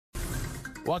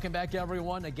Welcome back,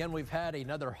 everyone. Again, we've had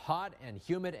another hot and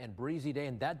humid and breezy day,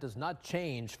 and that does not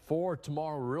change for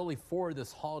tomorrow, really for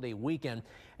this holiday weekend.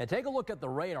 And take a look at the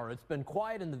radar. It's been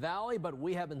quiet in the valley, but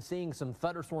we have been seeing some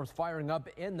thunderstorms firing up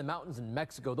in the mountains in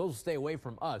Mexico. Those will stay away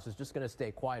from us. It's just going to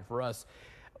stay quiet for us.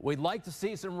 We'd like to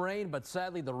see some rain, but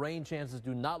sadly the rain chances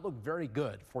do not look very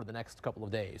good for the next couple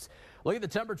of days. Look at the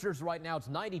temperatures right now. It's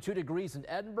 92 degrees in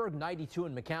Edinburgh, 92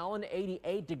 in McAllen,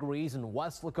 88 degrees in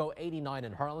Weslaco, 89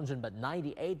 in Harlingen, but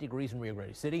 98 degrees in Rio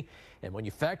Grande City. And when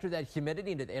you factor that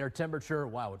humidity into the air temperature,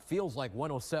 wow, it feels like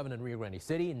 107 in Rio Grande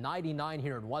City, 99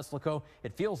 here in Weslaco.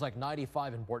 It feels like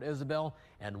 95 in Port Isabel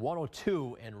and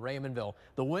 102 in Raymondville.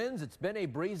 The winds, it's been a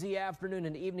breezy afternoon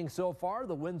and evening so far.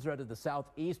 The winds are out of the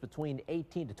southeast between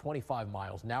 18 to 25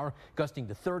 miles an hour, gusting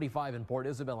to 35 in Port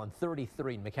Isabel and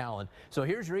 33 in McAllen. So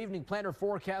here's your evening planner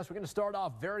forecast. We're going to start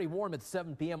off very warm at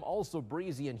 7 p.m., also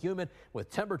breezy and humid with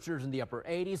temperatures in the upper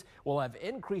 80s. We'll have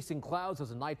increasing clouds as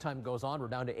the nighttime goes on. We're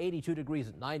down to 82 degrees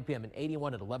at 9 p.m. and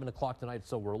 81 at 11 o'clock tonight.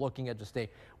 So we're looking at just a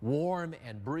warm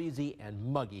and breezy and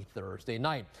muggy Thursday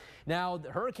night. Now, the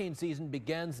hurricane season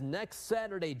begins next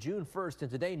Saturday, June 1st,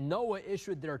 and today NOAA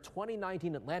issued their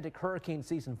 2019 Atlantic hurricane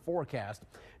season forecast.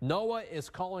 NOAA is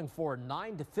calling for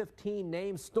 9 to 15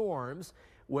 named storms,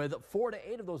 with 4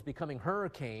 to 8 of those becoming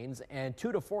hurricanes and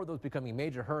 2 to 4 of those becoming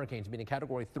major hurricanes, meaning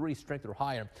Category 3 strength or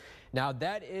higher. Now,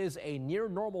 that is a near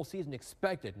normal season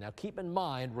expected. Now, keep in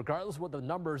mind, regardless of what the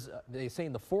numbers they say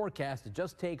in the forecast, it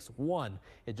just takes one.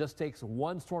 It just takes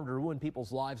one storm to ruin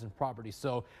people's lives and property.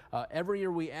 So every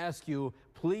year we ask you,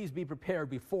 please be prepared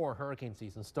before hurricane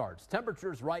season starts.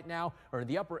 Temperatures right now are in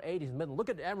the upper 80s and middle. Look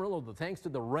at Amarillo. Thanks to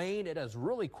the rain, it has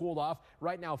really cooled off.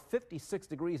 Right now, 56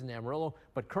 degrees in Amarillo,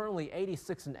 but currently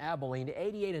 86 in Abilene,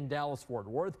 88 in Dallas-Fort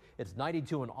Worth. It's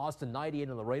 92 in Austin, 98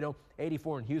 in Laredo,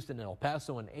 84 in Houston and El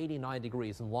Paso, and 89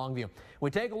 degrees in Longview.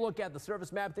 We take a look at the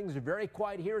surface map. Things are very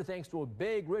quiet here thanks to a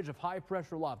big ridge of high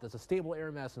pressure loft. That's a stable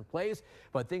air mass in place,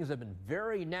 but things have been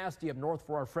very nasty up north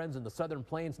for our friends in the southern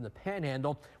plains and the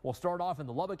panhandle. We'll start off in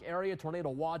the Lubbock area. Tornado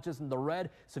watches in the red.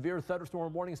 Severe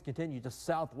thunderstorm warnings continue just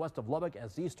southwest of Lubbock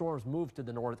as these storms move to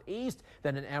the northeast.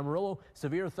 Then in Amarillo,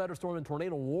 severe thunderstorm and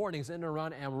tornado warnings in and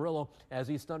around Amarillo as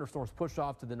these thunderstorms push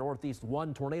off to the northeast.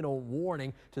 One tornado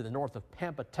warning to the north of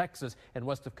Pampa, Texas, and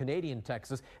west of Canadian,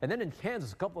 Texas. And then in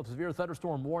Kansas, a couple of severe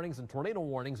thunderstorm warnings and tornado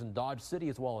warnings in Dodge City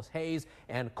as well as Hayes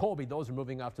and Colby. Those are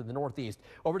moving off to the northeast.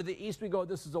 Over to the east we go.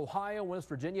 This is Ohio, West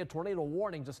Virginia. Tornado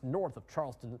warning just north of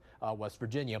Charleston, West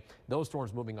Virginia. Those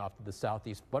storms moving off to the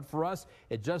southeast. But for us,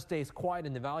 it just stays quiet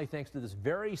in the valley thanks to this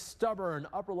very stubborn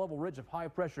upper level ridge of high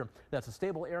pressure. That's a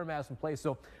stable air mass in place.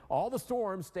 So all the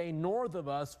storms stay north of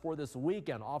us for this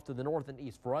weekend, off to the north and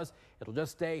east. For us, it'll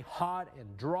just stay hot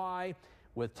and dry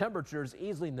with temperatures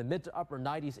easily in the mid to upper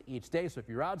 90s each day. So if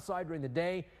you're outside during the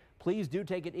day, please do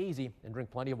take it easy and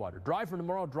drink plenty of water. Dry for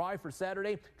tomorrow, dry for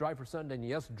Saturday, dry for Sunday, and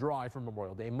yes, dry for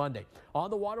Memorial Day Monday. On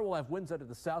the water, we'll have winds out of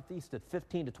the southeast at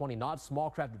 15 to 20 knots. Small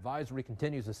craft advisory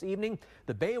continues this evening.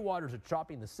 The bay waters are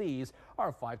choppy, and the seas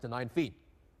are 5 to 9 feet.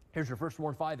 Here's your first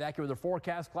Warn 5 AccuWeather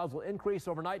forecast. Clouds will increase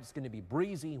overnight. It's going to be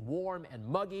breezy, warm, and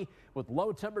muggy with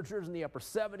low temperatures in the upper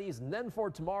 70s. And then for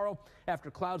tomorrow, after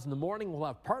clouds in the morning, we'll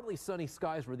have partly sunny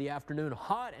skies for the afternoon.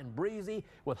 Hot and breezy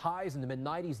with highs in the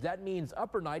mid-90s. That means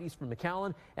upper 90s for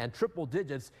McAllen and triple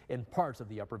digits in parts of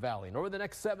the upper valley. And over the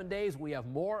next 7 days, we have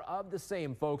more of the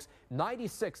same, folks.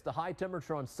 96 the high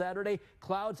temperature on Saturday.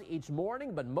 Clouds each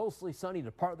morning, but mostly sunny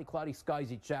to partly cloudy skies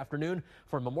each afternoon.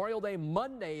 For Memorial Day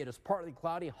Monday, it is partly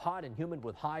cloudy, hot and humid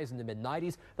with highs in the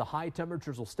mid-90s. The high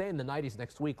temperatures will stay in the 90s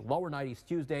next week. Lower 90s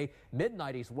Tuesday,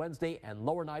 mid-90s Wednesday, and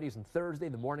lower 90s on Thursday.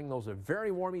 In the morning, those are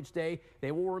very warm each day.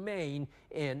 They will remain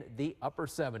in the upper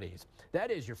 70s.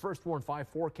 That is your first Warn 5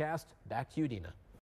 forecast. Back to you, Dina.